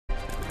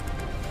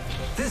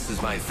This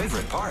is my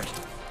favorite part.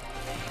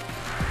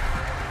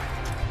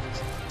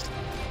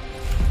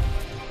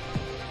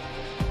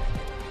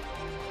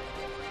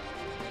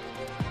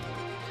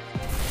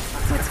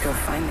 Let's go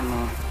find them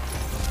all.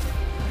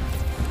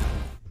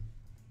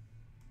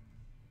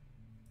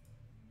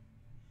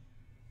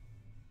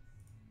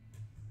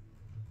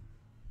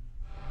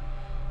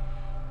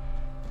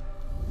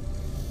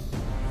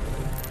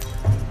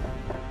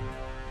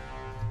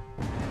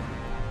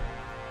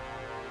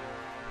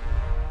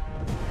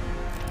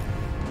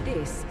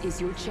 This is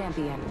your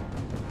champion.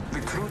 The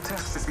true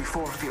test is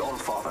before the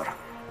Allfather.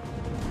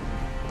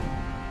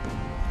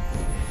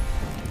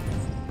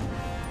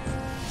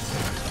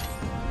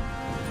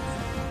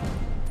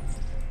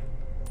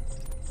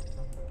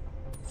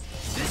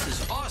 This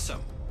is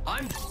awesome.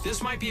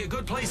 This might be a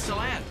good place to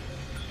land.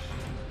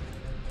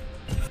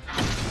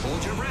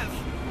 Hold your breath.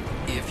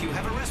 If you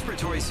have a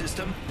respiratory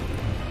system.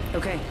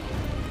 Okay.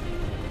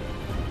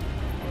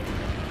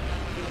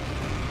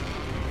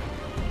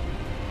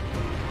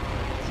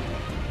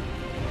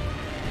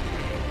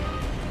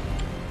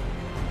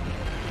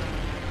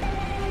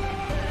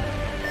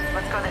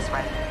 Let's go this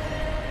way.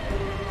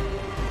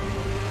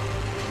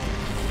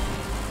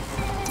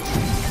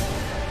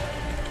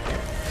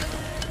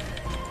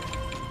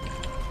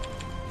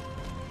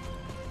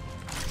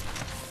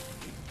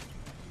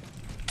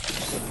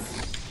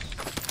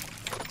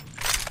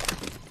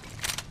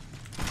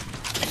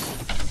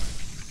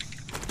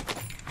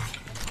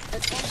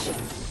 Attention.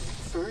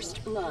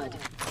 First blood.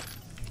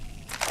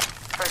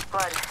 First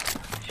blood.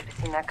 Should have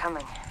seen that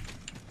coming.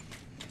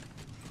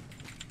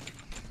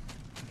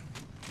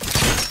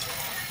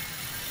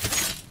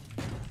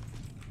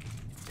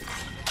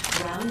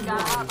 Round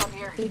Gotta hop one. up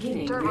here.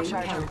 Beginning ring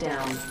Turbocharger.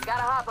 countdown.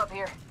 Gotta hop up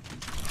here.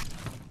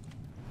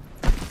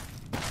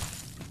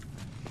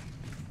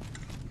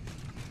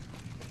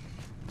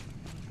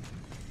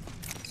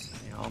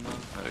 The armor.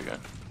 There we go.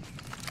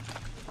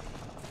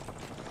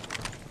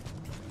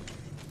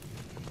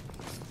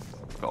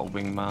 Got a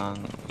wingman,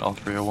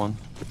 R301.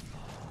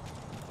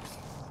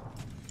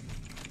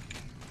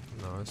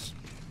 Nice.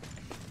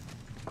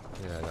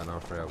 Yeah, I got an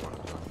R301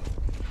 as well.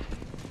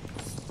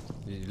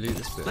 You leave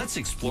this bit. Let's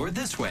explore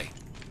this way.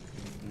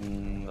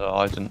 No,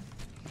 I didn't.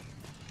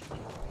 Yeah,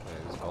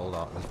 there's gold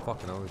armor. There's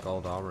fucking hell, there's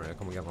gold armor here.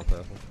 Come and get my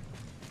purple.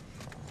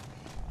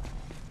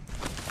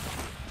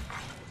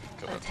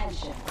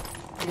 Attention.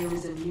 There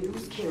is a new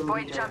kill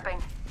Void leader.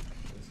 jumping.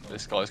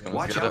 This guy's gonna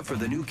Watch get out it. for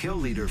the new kill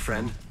leader,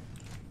 friend.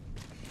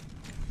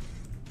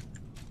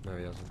 No,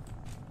 he hasn't.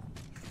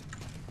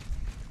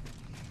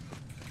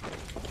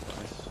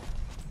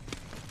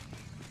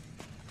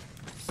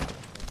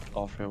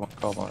 R301.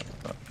 Come on.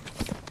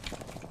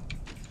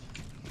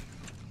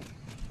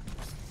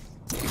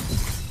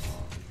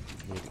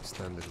 Need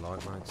extended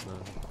light mags now.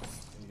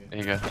 There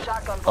you go.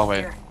 Shotgun Oh bolt wait,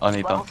 here. I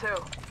need Level that.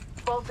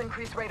 2. Bolts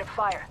increase rate of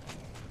fire.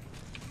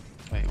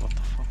 Wait, what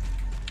the fuck?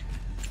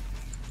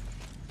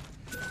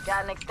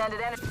 Got an extended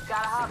energy.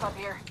 Gotta hop up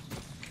here.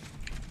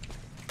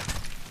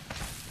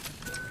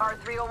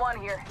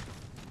 R301 here.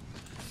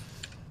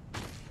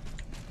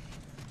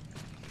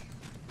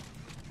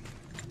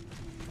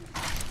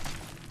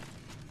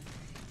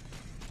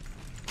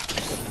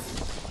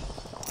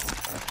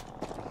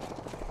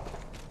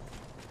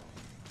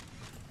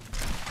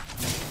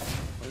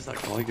 Where's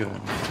that guy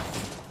going?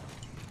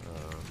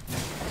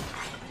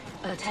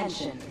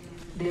 Attention.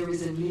 There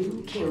is a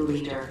new kill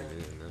leader.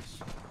 Doing this.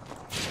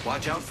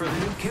 Watch out for the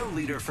new kill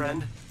leader,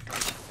 friend.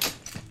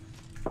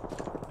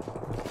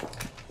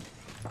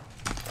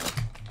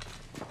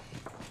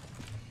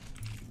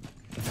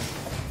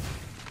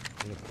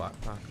 Need a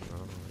backpack as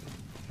well.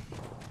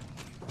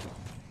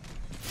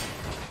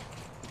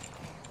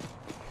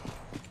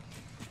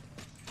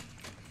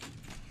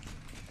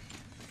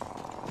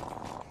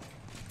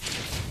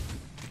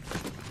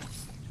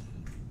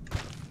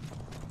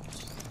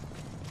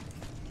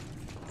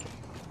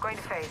 Going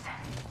to phase.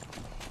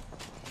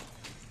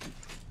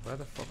 Where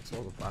the fuck's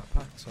all the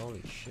backpacks?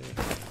 Holy shit.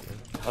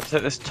 I'll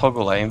take this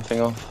toggle aim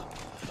thing off.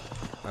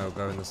 Oh,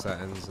 go in the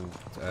settings and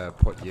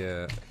put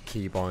your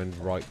keybind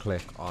right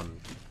click on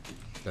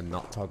the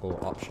not toggle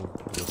option.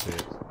 You'll see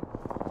it.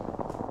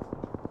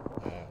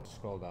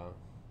 Scroll down.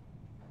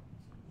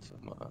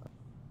 Toggle.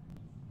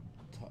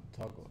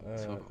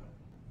 Toggle.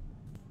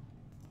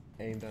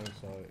 Aim down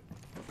sight.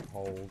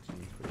 Hold.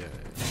 And, yeah.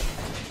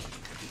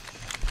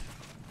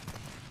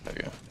 There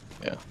we go.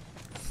 Yeah.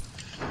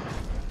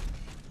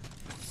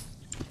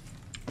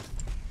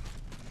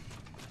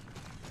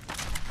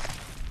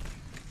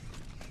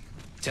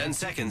 Ten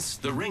seconds.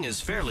 The ring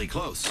is fairly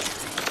close.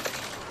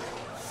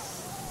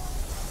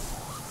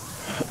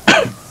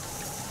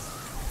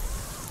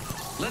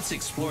 Let's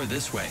explore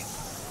this way.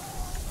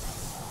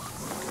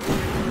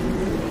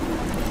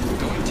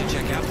 Going to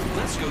check out.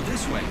 Let's go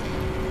this way.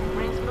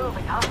 Ring's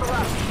moving. Off the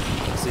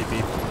left. See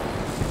people.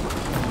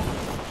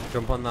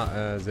 Jump on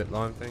that zip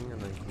line thing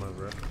and then come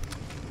over it.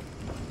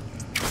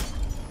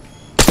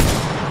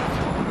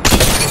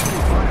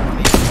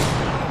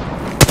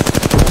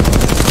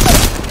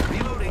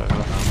 Reloading.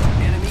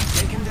 Enemy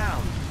taken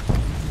down.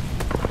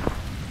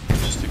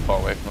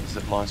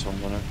 zip line, so I'm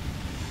running.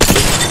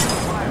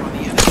 Fire on the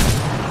enemy.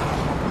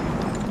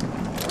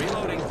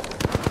 Reloading.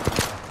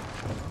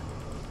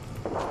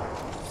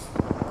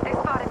 They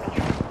spotted me.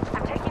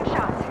 I'm taking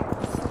shots.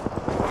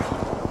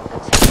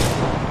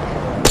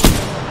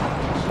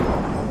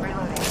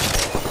 Reloading.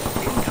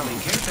 Incoming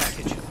care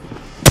package.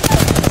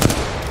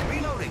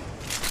 Reloading.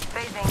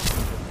 Phasing.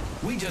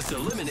 We just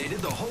eliminated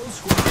the whole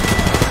squad.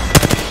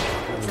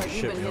 Looks like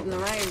you've been hitting the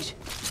range.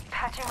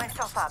 Patching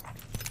myself up.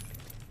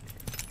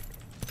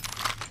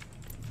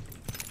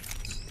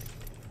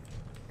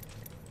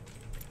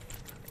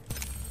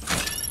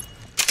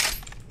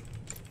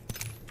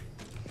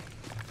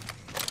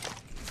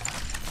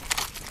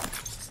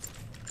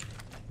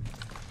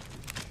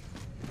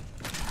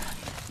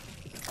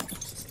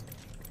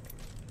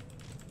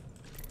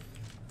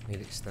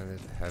 Need extended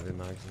heavy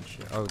mags and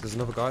shit. Oh, there's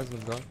another guy.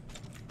 There's another guy.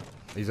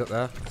 He's up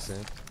there. I see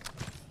him.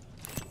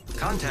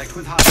 Contact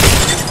with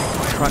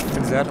hostile. Cracked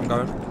in Z. I'm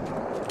going.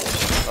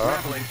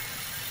 Grappling.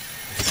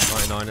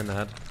 99 in the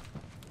head.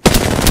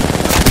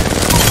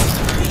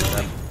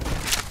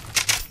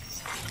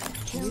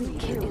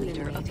 Kill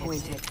leader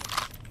appointed.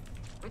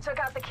 We took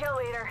out the kill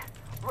leader.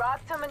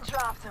 Rocked him and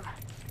dropped him.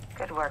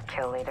 Good work,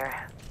 kill leader.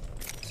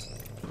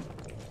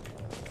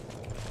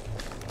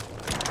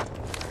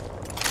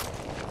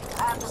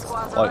 Half the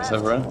squad's Lights arrest.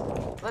 over here.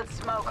 Let's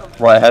smoke them.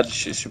 Right ahead,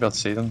 should be able to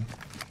see them.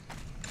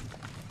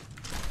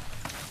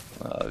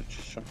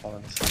 Just jump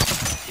on this.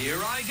 Here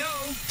I go.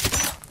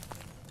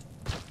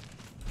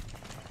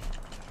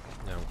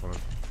 Yeah, I'm coming.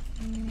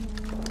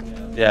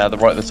 Yeah, they're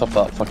right at the top of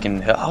that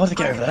fucking hill. How did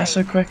they get over there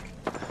so quick?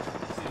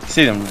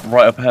 See them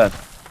right up ahead.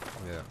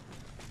 Yeah.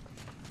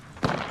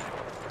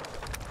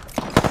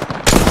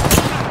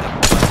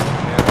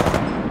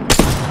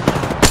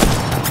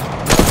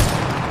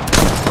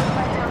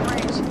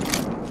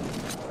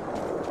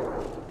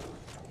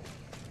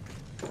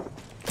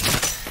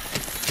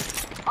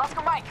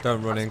 Oscar Mike.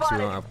 Don't run in because we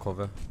won't have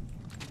cover.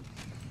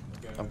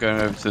 I'm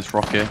going over to this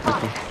rock here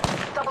quickly.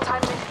 Double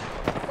time me.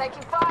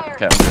 Taking fire.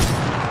 Okay, I'm good.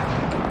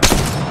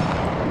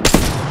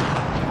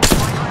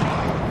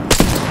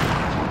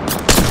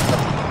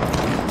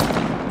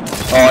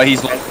 Oh,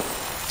 he's like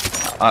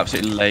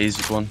absolutely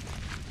lasered one.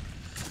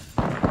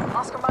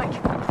 Oscar Mike.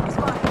 He's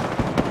fine.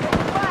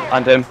 Taking fire.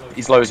 And him,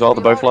 he's low as well,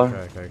 they're both low.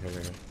 Okay.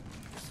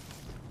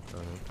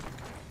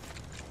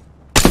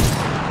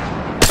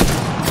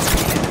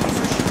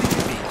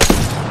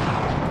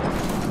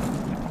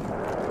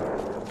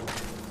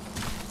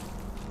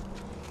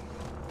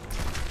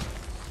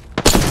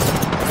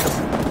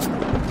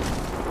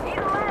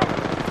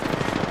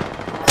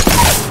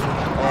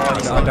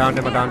 I downed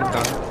him.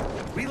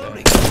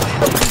 Reloading.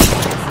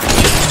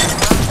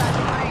 Outside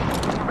the ring.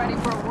 We're ready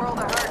for a world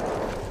of hurt.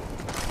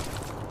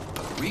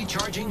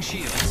 Recharging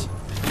shields.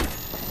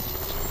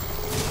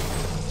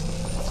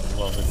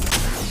 Reloading.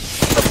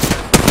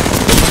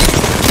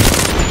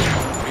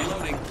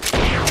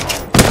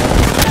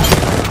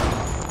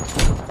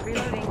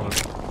 Reloading.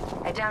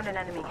 I downed an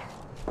enemy.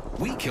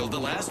 We killed the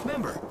last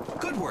member.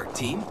 Good work,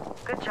 team.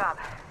 Good job.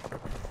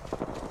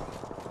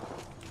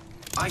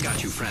 I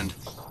got you, friend.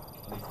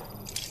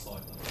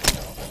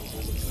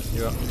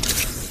 Yeah.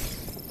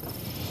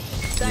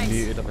 Thanks.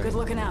 muted, I think. Good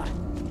looking out.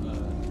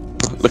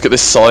 Look at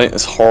this site,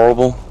 it's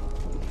horrible.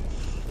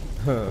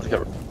 I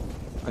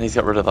need to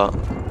get rid of that.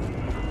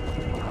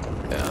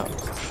 Yeah, I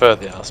prefer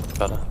the ass, but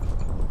better.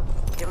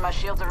 Give my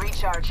shields a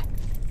recharge.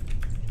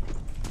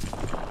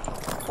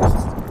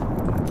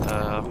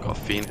 I've got a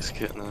Phoenix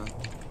kit now.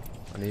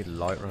 I need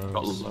light rounds.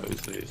 Got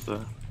loads of these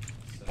though.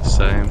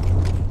 Same.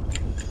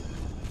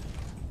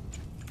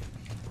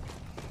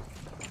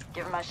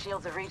 Give my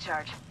shields a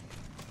recharge.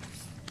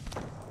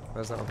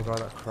 Where's that other guy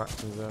that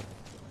cracked in there?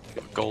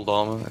 Got gold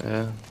armor,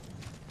 yeah.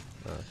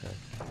 Okay.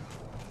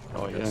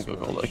 Oh, you don't got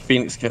gold. Like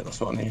Phoenix kit, that's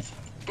what I need.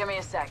 Give me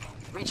a sec. No,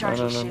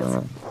 Recharging no, no, shields.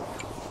 no.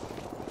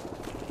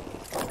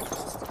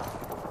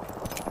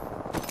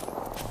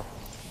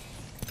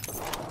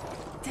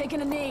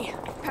 Taking a knee.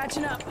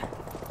 Patching up.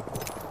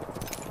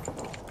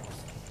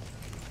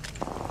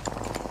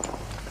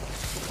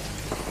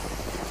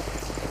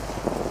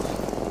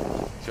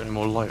 Is there any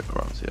more light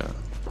around here?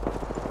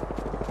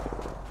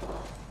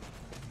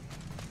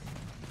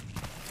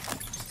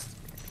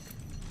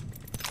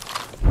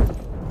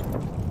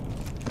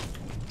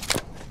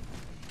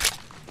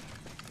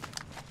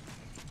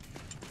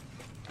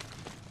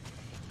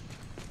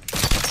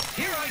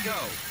 Here I go.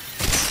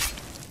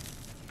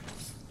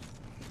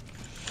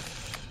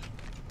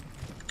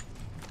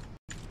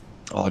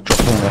 Oh, I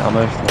dropped all the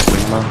ammo for my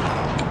wingman.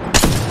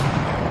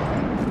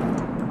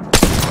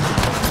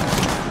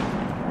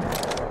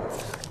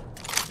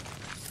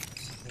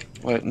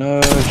 Wait, no,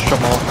 shot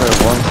my off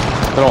at once. I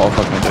don't know what I'm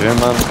fucking doing,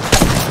 man.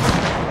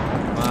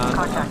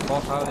 Man,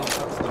 fuck how these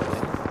shots are hit.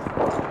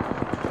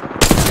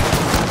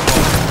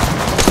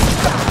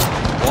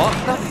 What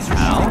the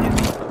hell?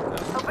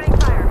 Opening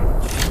fire.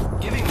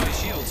 Giving my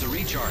shields a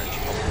recharge.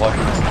 Why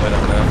can I play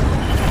that now?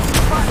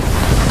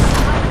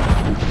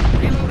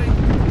 Reloading.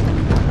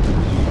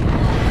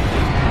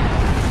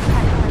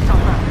 Patching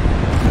myself up.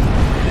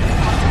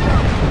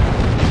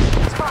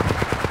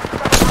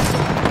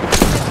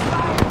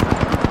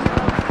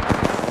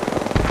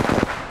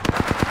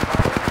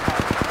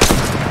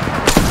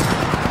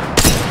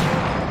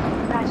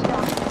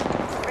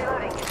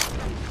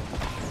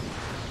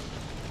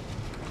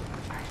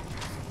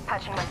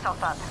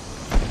 yourself up.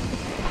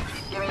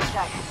 Give me a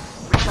sec.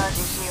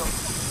 Recharging shield.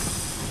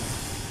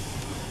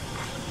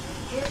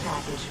 Care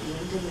package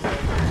being delivered.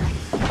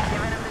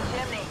 Giving him the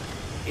chimney.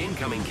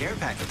 Incoming care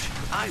package.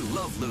 I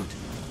love loot.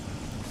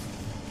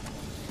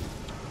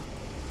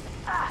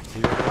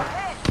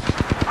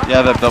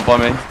 Yeah, they're by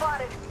me.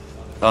 Spotted.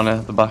 Down here,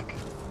 at the back.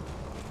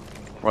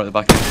 Right at the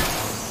back.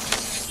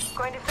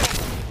 Going to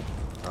see.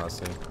 Oh, I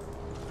see.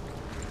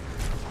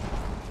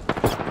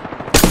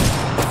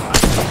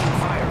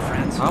 Fire,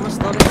 friends. I'm a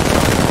study.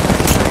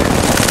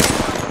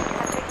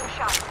 Taking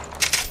shots.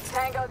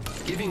 Tango.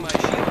 Giving my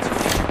shields.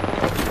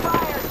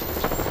 Fire.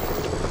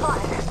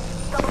 Spotted.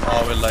 Double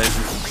Oh, we're lazy.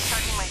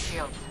 recharging my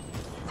shield.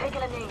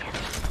 Taking a knee.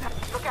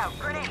 Look out.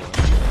 Grenade.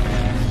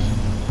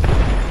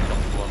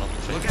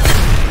 Look out.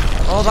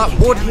 Oh, that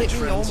would hit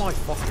Damage, me. Oh friends. my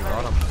fucking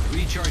god. I'm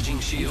Recharging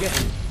shield.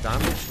 getting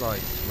damaged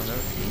like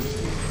whenever.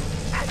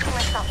 Patching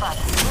myself up.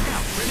 Look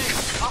out. Grenade.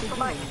 Off the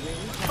mic.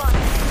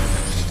 Spotted.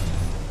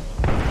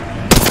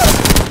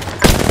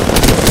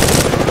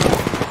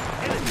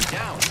 Enemy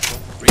down.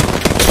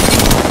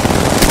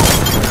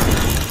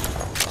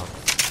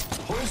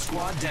 Whole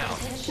squad down.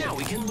 Now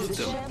we can loot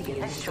them.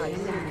 Champion has been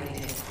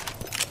eliminated.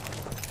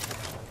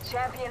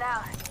 Champion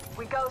out.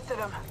 We ghosted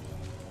him.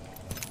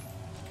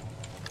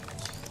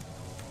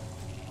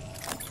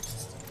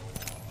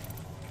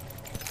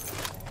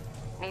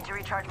 Need to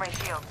recharge my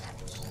shields.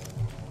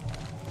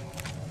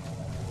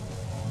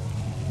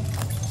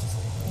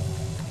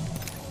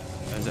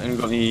 Has anyone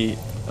got any,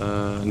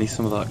 need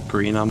some of that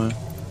green ammo?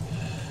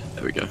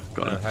 There we go,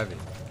 got it. Heavy.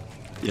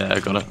 Yeah, I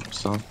got it,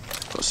 so.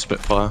 Got a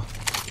Spitfire.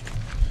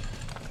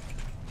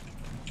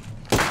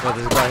 Oh,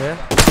 there's a guy here.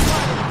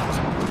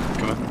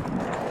 Come on.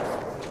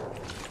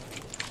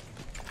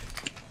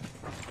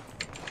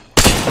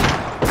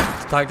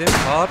 Tagged him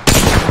hard.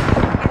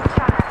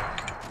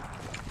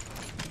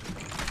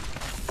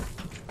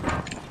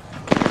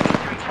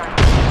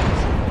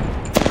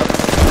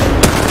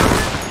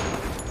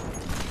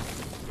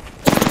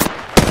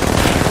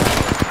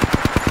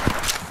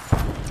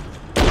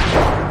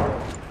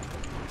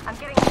 I'm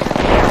getting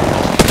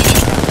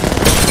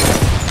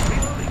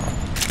Reloading.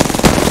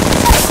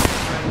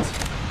 Friends.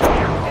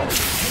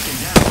 Enemy taken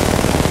down.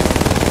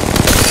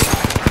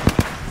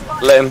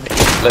 Let him.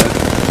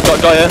 Got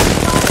a guy here.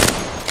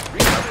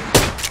 Reloading.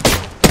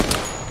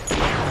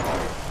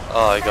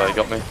 Oh, he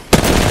got me.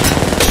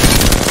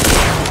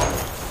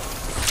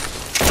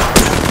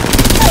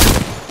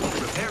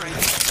 Repairing.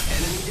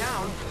 Enemy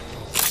down.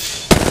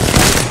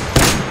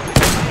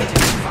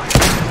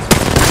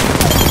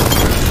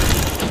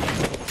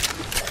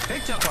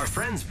 Picked up our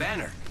friend's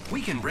banner.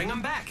 We can bring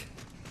him back.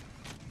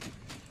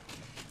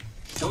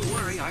 Don't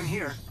worry, I'm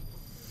here.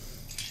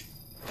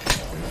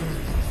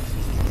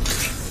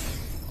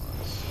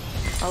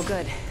 Oh,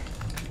 good.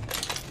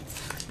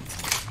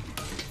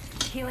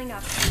 Healing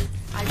up.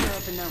 I go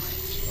up and know.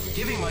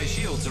 Giving my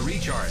shields a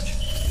recharge.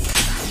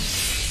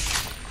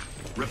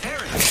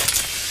 Repairing.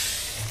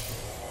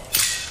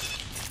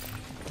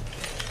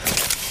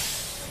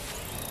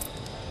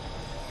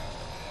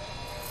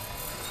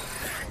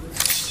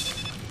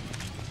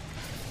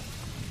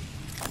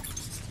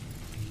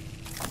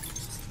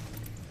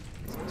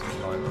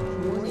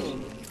 Warning.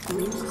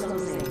 Room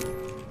closing.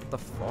 What the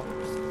fuck?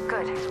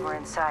 good. We're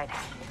inside.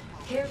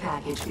 Care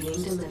package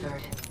being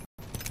delivered.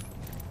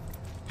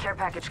 Care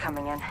package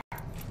coming in.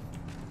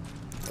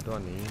 What do I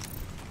need?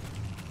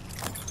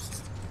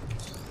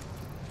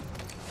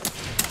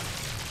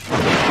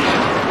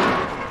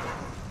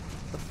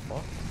 What the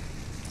fuck?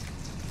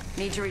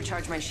 Need to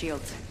recharge my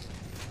shields.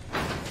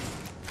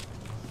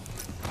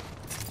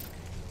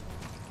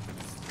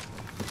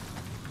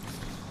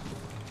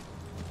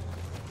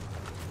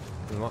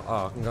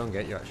 Oh, I can go and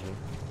get you actually.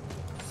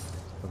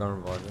 I'll go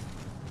and revive you.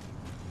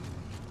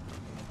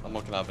 I'm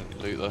not gonna have any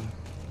loot though.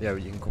 Yeah,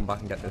 but you can come back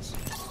and get this.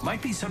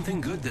 Might be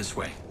something good this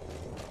way.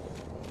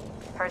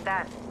 Heard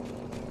that.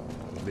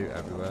 Loot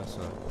everywhere,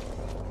 so.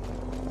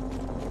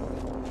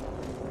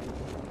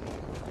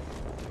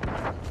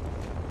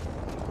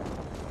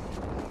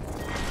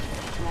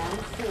 Round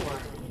 4.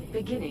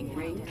 Beginning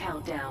ring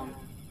countdown.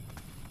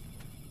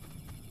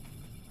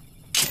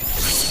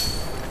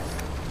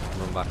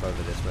 Run back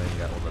over this way and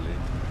get all the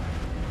loot.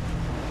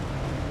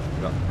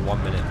 We've got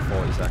 1 minute and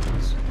 40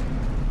 seconds.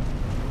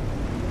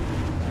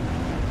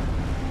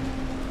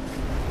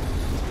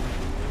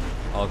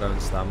 I'll go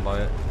and stand by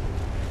it.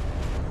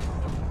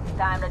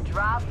 Time to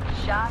drop,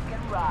 shock, and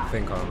I rock.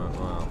 think I remember.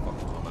 Oh,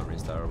 fuck, my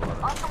memory's terrible.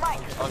 Off the mic.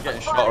 I'm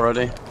getting shot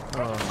already.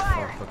 Oh,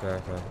 fire. fuck,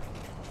 okay.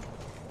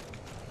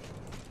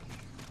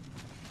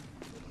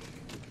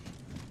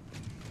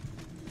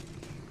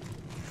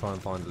 Try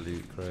and find the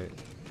loot crate.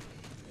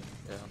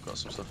 Yeah, I've got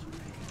some stuff.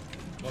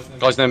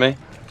 Guys near me.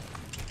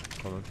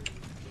 Come on.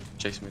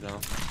 Chasing me down.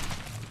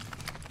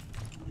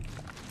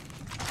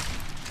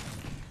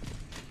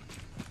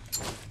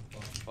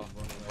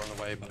 Run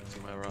away back to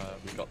where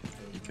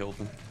you killed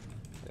them.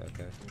 Yeah,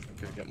 okay.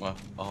 Go get my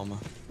armor.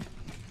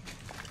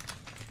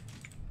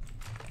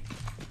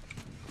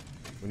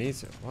 We need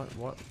to.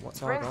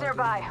 What's our Rings guy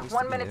nearby. doing? He needs to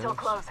 1 be minute near till us.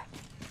 close.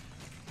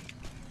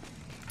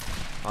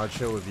 I'll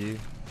chill with you.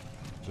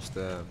 Just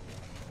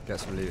get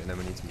some loot and then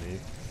we need to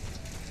move.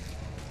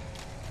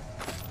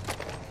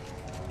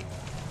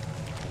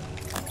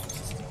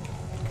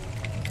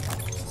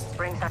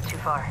 Ring's not too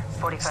far.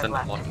 45 Send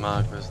left. light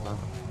mag, isn't there?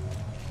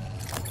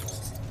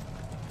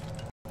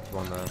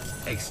 One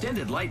there.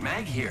 Extended light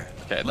mag here.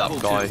 Okay, Level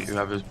that guy, 2.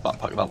 whoever's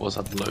backpack that was,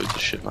 had loads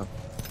of shit, man.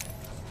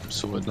 I'm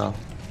sorted now.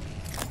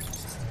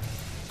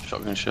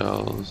 Shotgun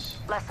shells.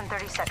 Less than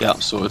 30 seconds. Yeah,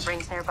 I'm sorted.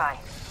 Rings nearby.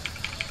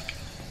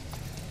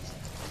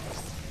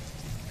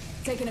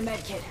 Taking a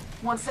med kit.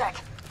 1 sec.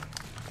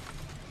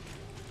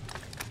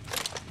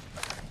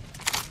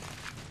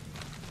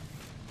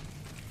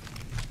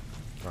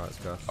 Alright, let's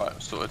go. Alright,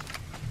 I'm sorted.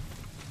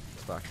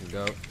 Let's back and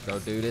go. Go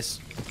do this.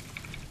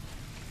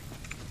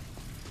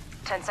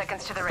 10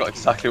 seconds to the ring. Got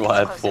exactly what I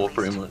had Close for, at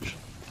pretty least. much.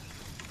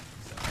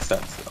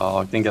 Except, oh,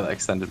 I didn't get that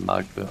extended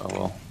mag, but oh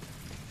well.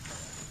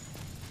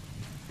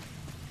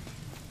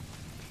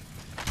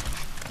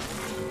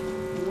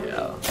 Yeah,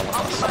 I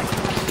want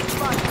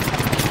that.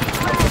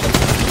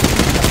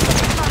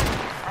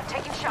 I'm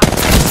taking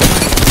shots.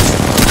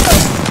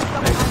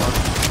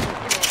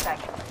 Give me a sec.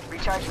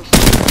 Recharging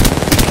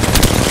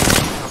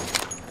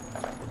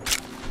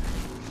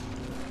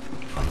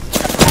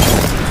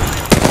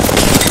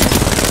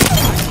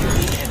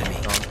Enemy.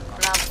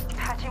 Now,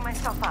 patching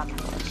myself up.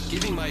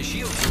 Giving my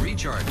shields a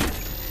recharge.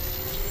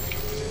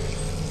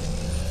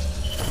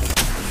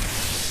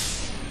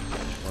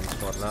 One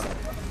squad left.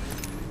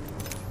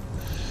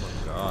 Oh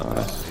my god,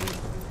 that's deep.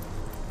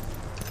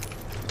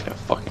 Yeah,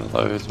 fucking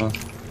loads, man. Do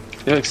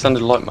you have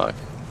extended light mag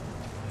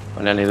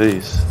on any of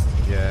these?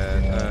 Yeah,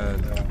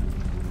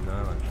 no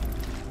actually.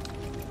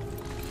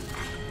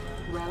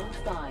 Round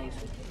 5.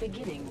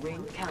 Beginning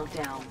ring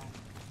countdown.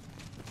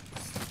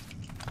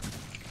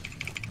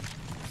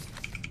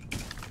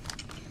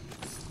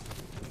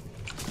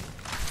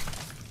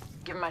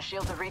 Give my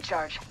shields a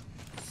recharge.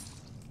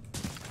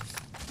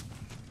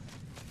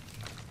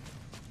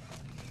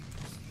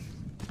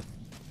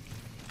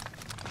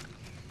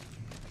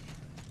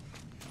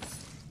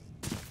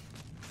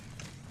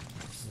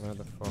 Where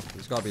the fuck?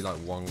 There's gotta be like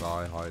one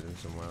guy hiding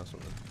somewhere or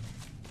something.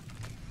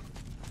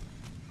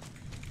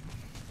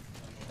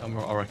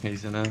 I reckon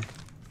he's in there.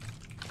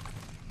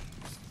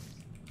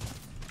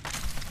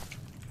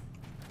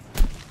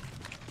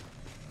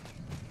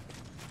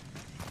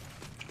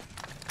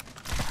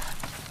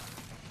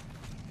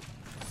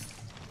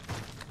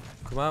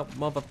 Come out,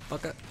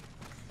 motherfucker.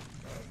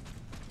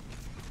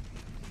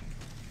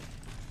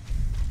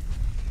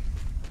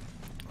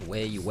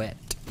 Where you at?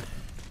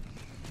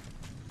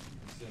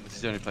 This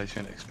is the only place we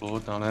haven't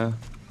explored down here.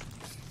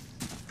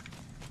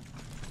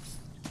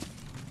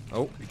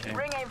 Oh, Okay.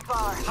 Ring ain't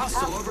far.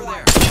 Hostile over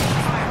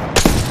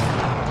there.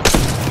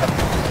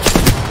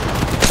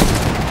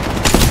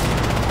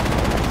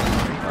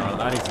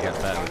 I need to get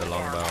better with the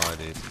longbow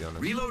ID, to be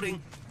honest.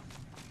 Reloading.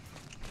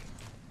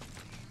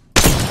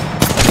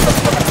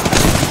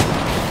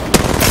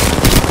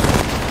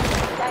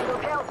 Tango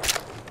killed.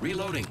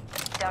 Reloading.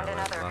 Down to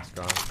another. Last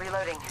guy.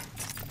 Reloading.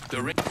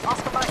 The ring.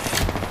 Oscar button.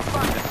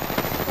 Spot.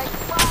 Take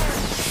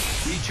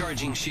fire.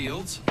 Recharging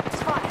shields.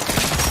 Spot.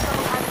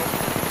 Double handed.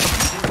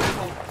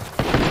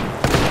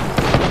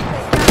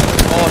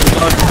 Oh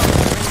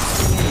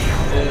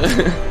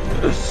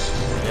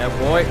Yeah,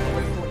 boy.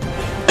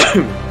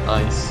 no!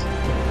 Nice.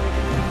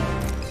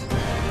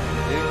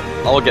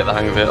 I'll get the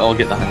hang of it, I'll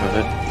get the hang of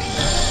it.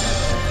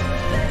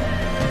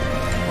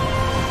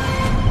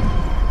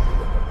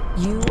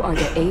 You are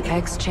the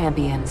Apex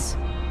Champions.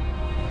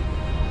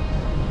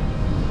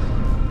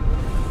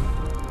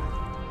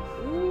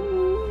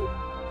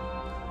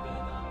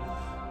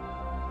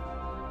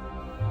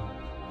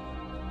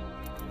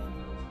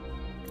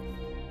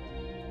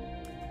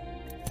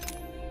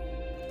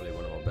 Probably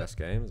one of our best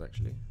games,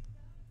 actually.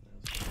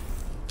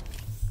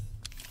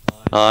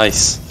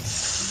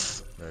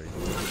 Nice. Very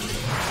good.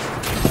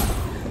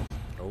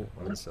 Oh,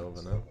 I'm in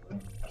silver now.